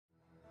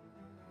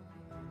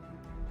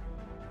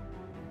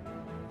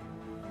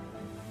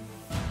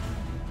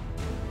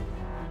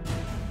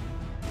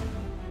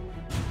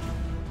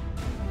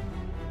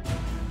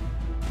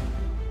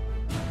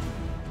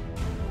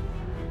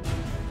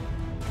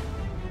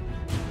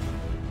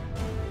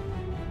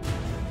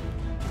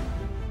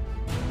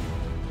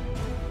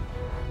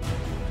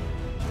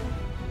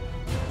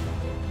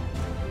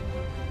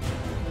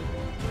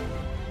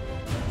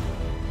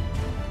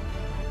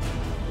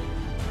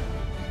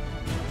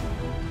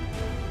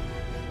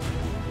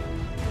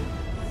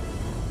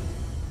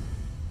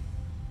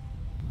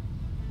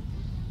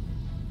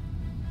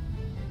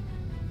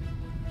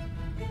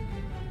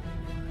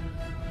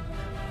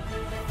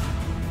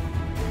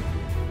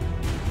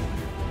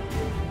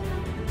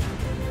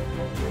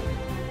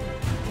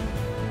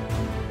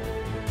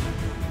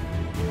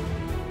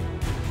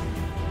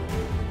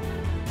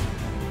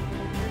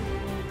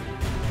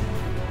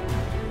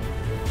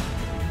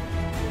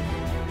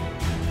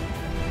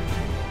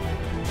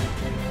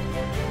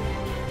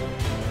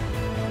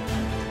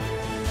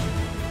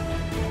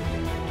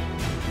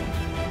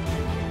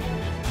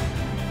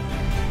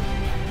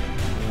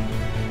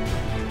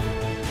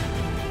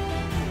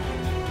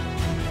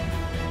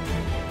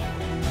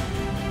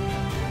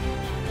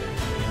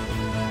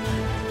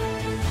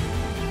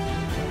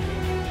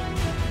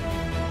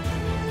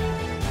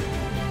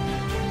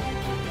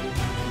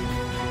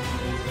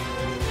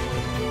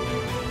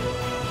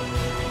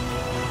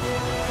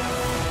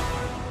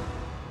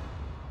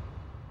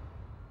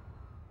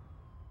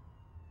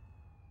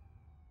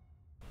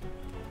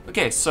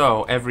Okay,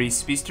 so every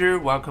speedster,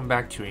 welcome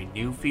back to a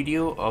new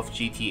video of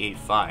GTA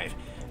 5.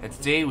 And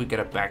today we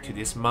get back to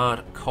this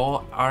mod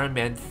called Iron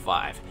Man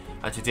 5.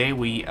 And today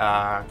we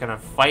are gonna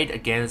fight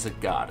against a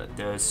god,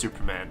 the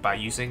Superman, by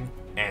using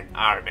an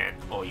Iron Man,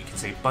 or you can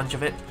say a bunch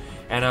of it.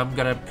 And I'm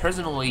gonna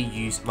personally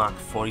use Mark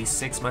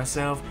 46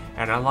 myself,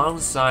 and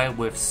alongside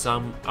with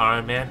some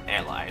Iron Man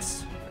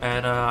allies.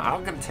 And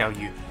I'm gonna tell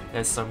you,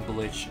 there's some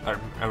glitch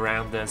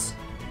around this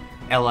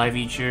ally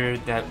feature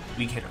that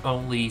we can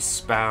only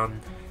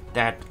spawn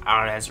that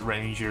RS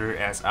Ranger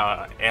as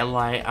our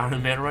ally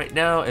Iron Man right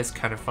now. Is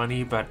kind of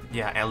funny, but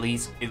yeah, at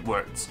least it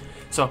works.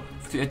 So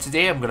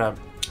today I'm gonna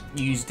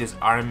use this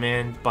Iron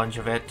Man, bunch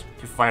of it,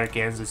 to fight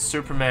against the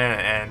Superman,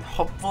 and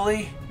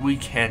hopefully we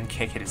can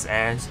kick his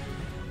ass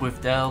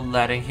without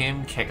letting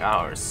him kick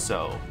ours.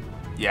 So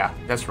yeah,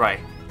 that's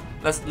right.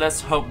 Let's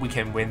hope we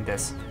can win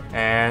this,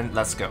 and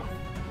let's go.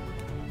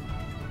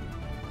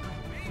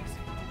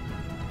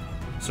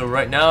 So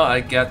right now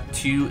I got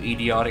two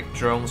idiotic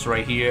drones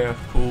right here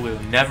who will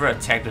never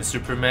attack the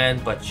Superman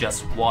but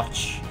just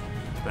watch.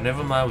 But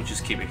never mind, we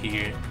just keep it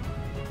here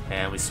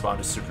and we spawn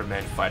the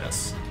Superman to fight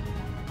us.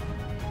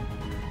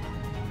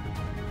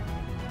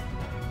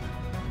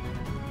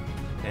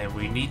 And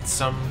we need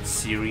some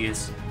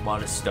serious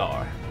Mother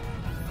Star.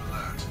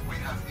 Alert, we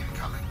have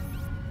incoming.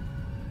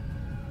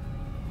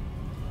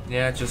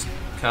 Yeah, just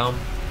come.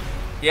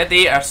 Yeah,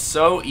 they are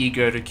so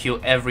eager to kill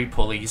every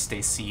police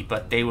they see,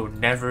 but they will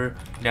never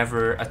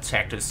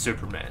attack the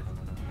Superman.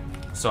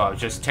 So I'll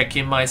just take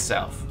him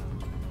myself.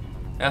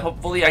 And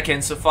hopefully I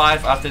can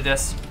survive after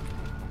this.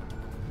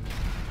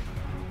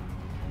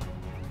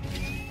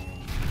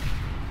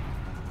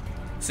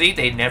 See,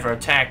 they never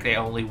attack, they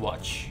only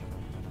watch.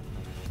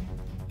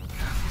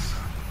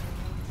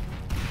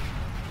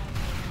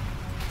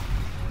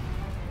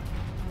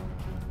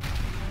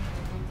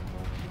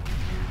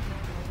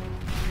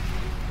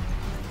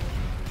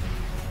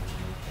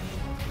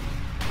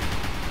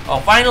 Oh,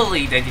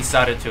 finally they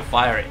decided to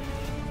fire it.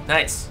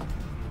 Nice.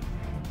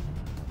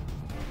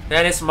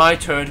 Then it's my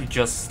turn to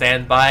just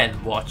stand by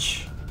and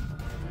watch.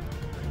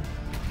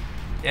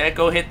 Yeah,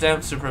 go hit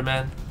them,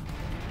 Superman.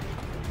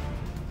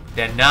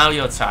 Then now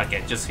your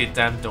target. Just hit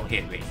them, don't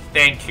hit me.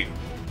 Thank you.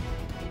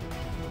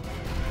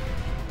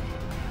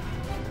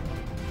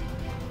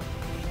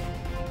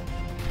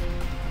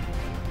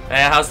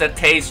 Hey, how's that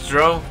taste,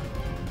 drone?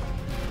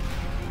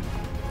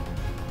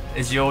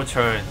 It's your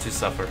turn to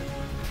suffer.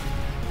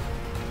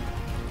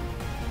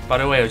 By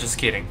the way, I was just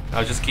kidding.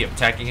 I'll just keep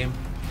attacking him.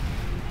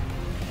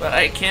 But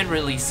I can't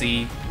really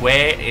see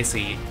where is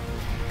he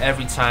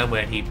every time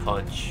when he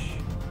punch.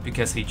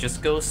 Because he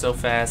just goes so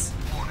fast.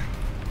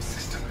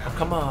 Oh,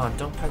 come on,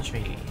 don't punch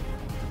me.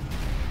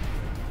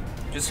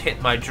 Just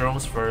hit my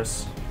drones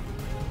first.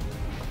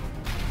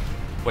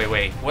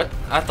 Wait, what?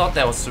 I thought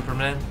that was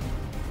Superman.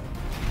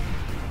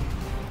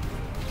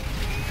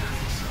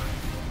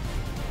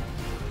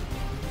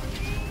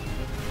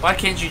 Why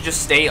can't you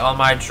just stay on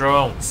my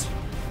drones?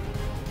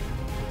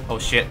 Oh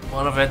shit,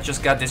 one of it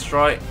just got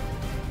destroyed.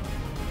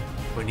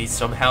 We need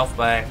some health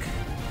back.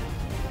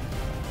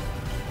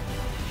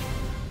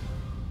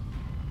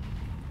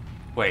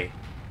 Wait.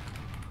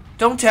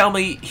 Don't tell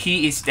me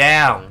he is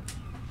down.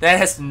 That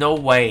has no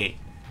way.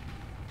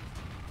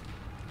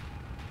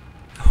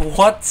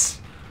 What?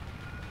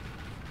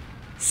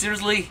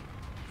 Seriously?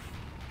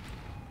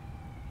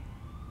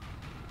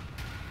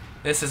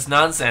 This is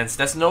nonsense.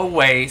 There's no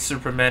way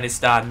Superman is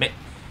down.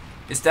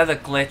 Is that a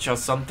glitch or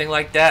something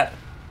like that?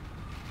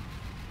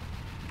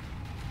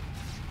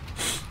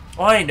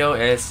 All I know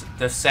is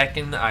the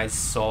second I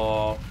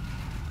saw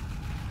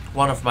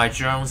one of my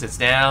drones is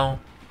down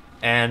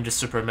and the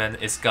Superman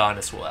is gone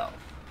as well.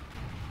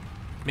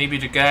 Maybe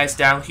the guys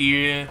down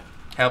here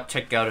help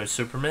take out the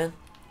Superman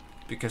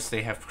because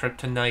they have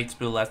kryptonite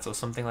bullets or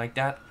something like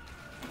that.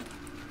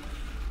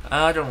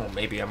 I don't know,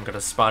 maybe I'm gonna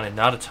spawn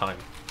another time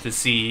to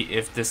see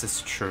if this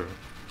is true.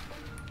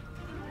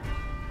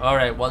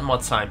 Alright, one more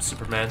time,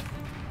 Superman.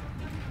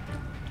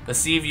 Let's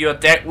see if you're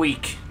that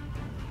weak.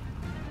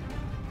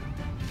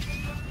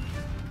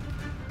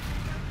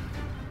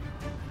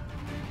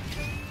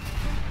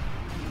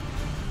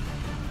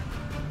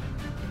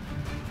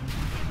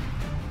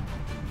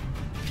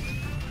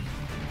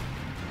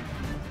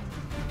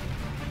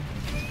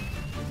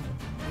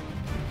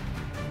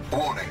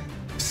 Warning,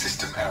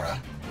 system error.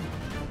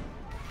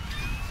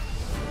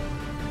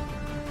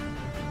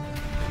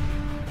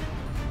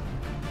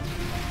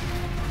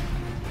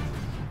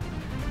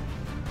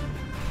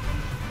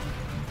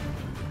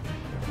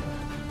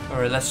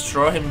 Alright, let's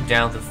throw him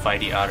down to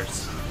fight the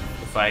others.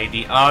 To fight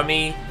the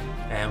army,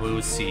 and we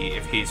will see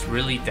if he's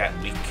really that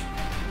weak.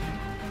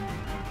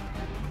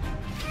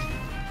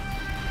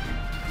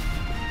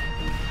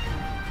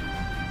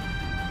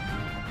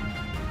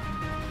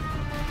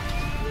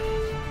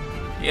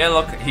 Yeah,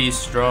 look, he's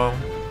strong.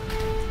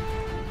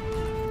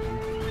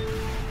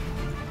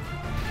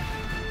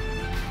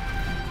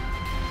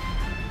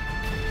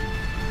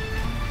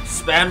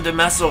 Spam the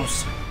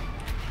missiles.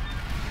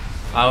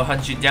 I'll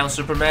hunt you down,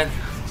 Superman.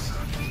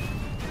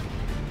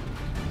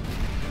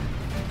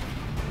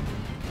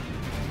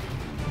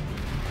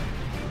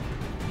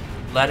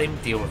 let him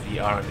deal with the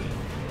army.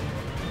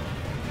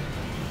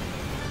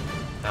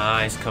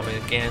 Nice, coming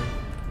again.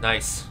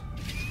 Nice.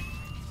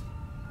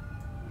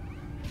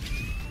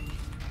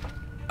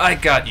 I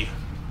got you.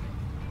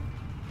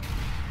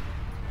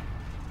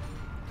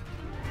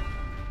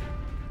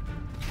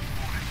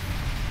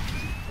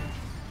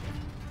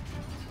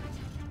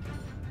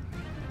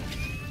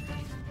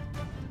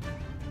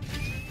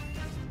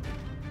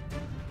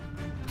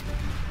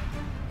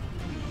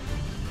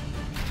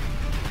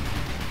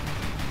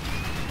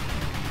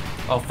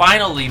 Oh,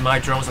 finally my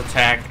drones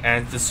attack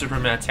and the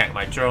Superman attack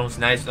my drones.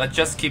 Nice. Let's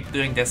just keep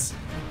doing this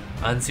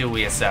until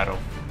we are settled.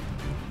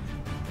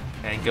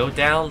 And go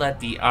down, let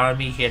the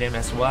army hit him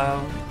as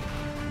well.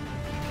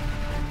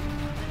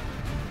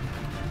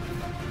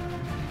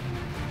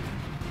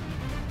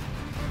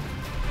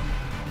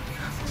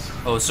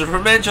 Oh,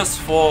 Superman just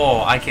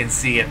fall. I can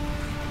see it.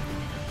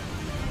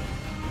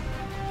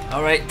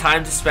 Alright,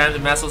 time to spam the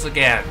missiles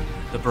again.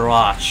 The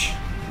barrage.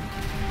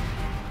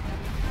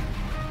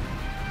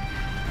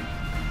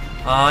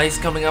 Ah, he's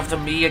coming after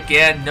me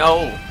again.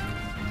 No.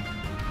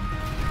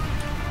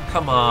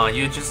 Come on,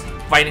 you're just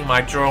fighting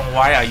my drone.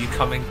 Why are you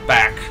coming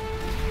back?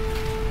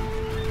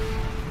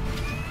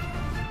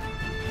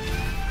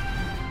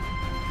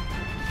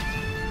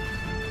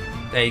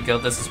 There you go.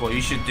 This is what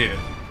you should do.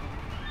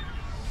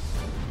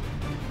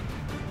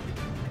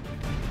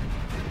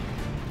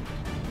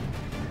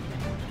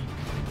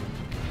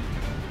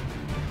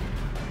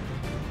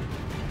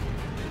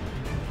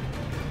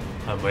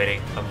 I'm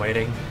waiting. I'm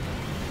waiting.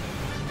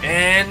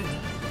 And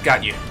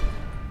got you.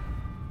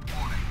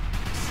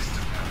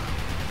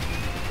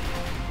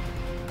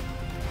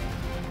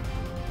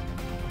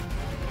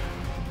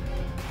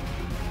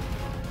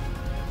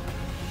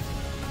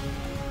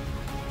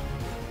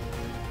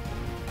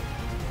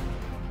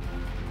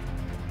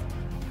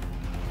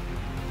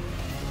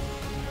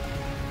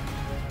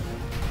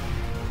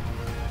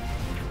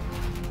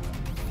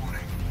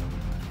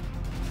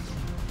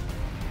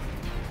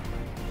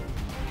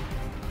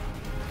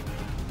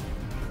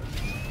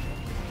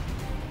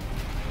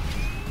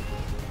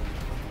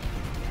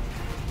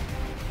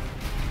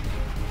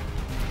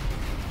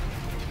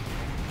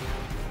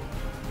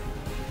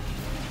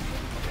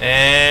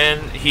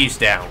 And he's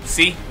down.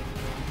 See?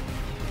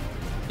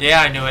 Yeah,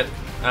 I knew it.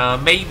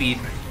 Maybe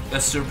the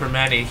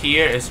Superman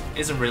here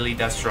isn't really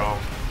that strong.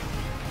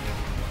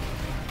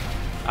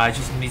 I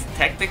just need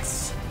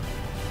tactics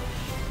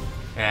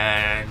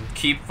and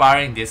keep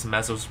firing this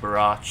missiles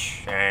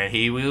barrage, and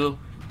he will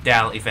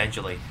down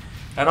eventually.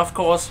 And of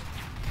course,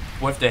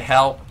 with the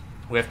help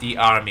with the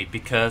army,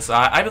 because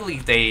I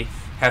believe they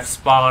have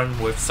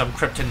spawned with some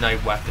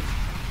kryptonite weapon.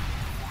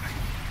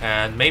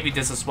 And maybe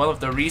this is one of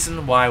the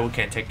reasons why we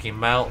can take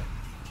him out.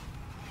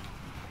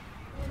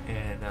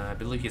 And I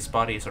believe his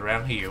body is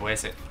around here. Where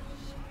is it?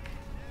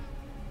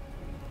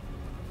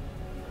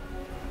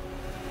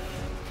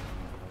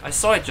 I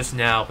saw it just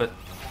now, but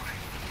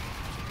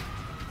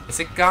is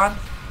it gone?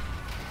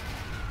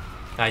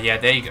 Ah, yeah,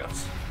 there he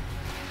goes.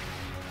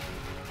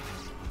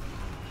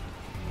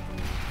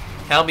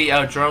 Help me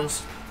out,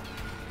 drones.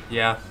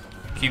 Yeah,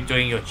 keep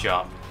doing your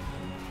job.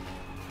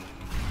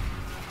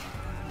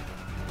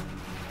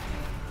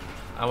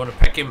 I want to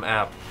pick him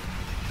up.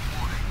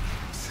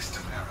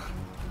 System error.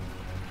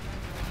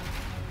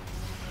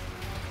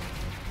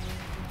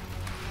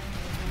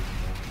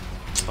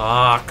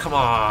 Ah, come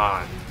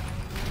on.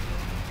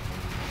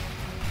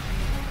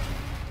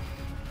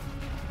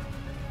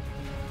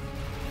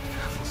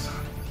 Careful, sir.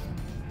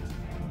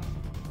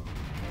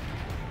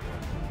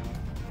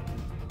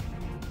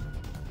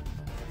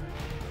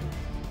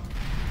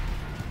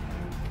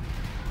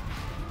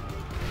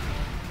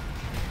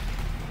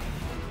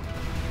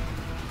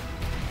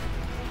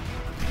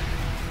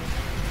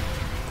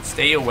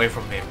 Stay away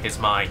from him, he's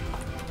mine.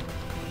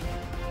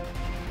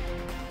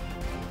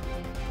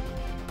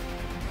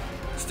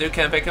 Still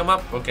can't pick him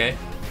up? Okay.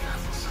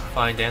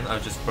 Fine then,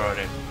 I'll just burn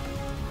him.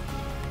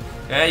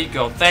 There you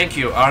go, thank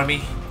you,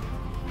 army.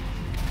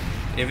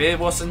 If it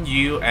wasn't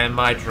you and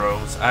my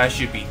drones, I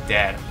should be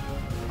dead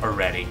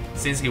already.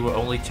 Since he will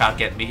only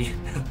target me.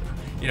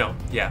 You know,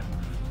 yeah.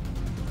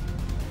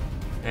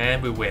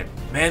 And we win.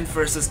 Man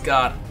versus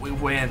God, we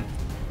win.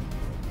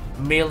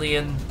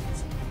 Million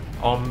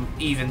or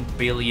even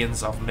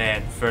billions of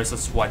men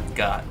versus one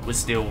god, we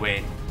still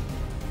win.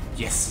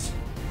 Yes,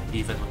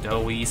 even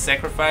though we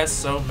sacrificed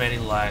so many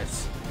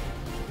lives.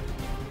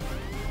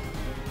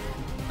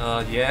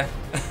 Yeah. Yeah,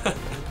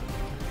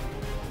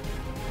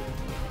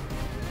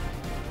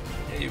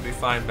 you'll be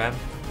fine, man.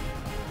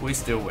 We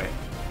still win.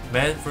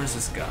 Man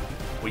versus god,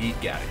 we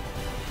got it.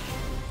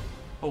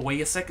 Oh, wait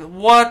a second,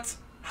 what?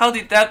 How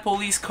did that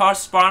police car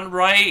spawn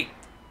right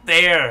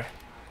there?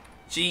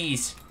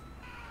 Jeez,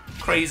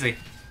 crazy.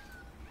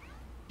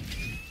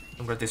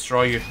 I'm gonna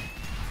destroy you.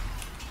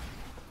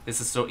 This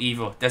is so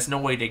evil. There's no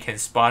way they can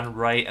spawn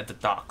right at the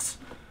docks.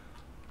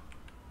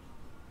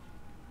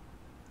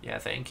 Yeah,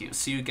 thank you.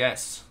 See you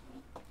guys.